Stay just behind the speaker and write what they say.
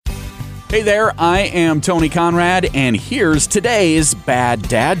Hey there, I am Tony Conrad, and here's today's bad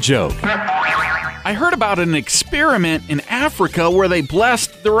dad joke. I heard about an experiment in Africa where they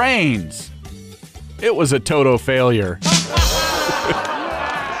blessed the rains. It was a total failure.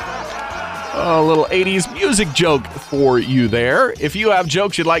 A little 80s music joke for you there. If you have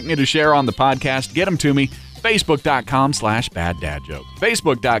jokes you'd like me to share on the podcast, get them to me. Facebook.com/baddadjoke.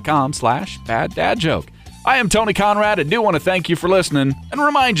 Facebook.com/baddadjoke. I am Tony Conrad and do want to thank you for listening and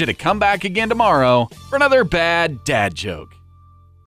remind you to come back again tomorrow for another bad dad joke.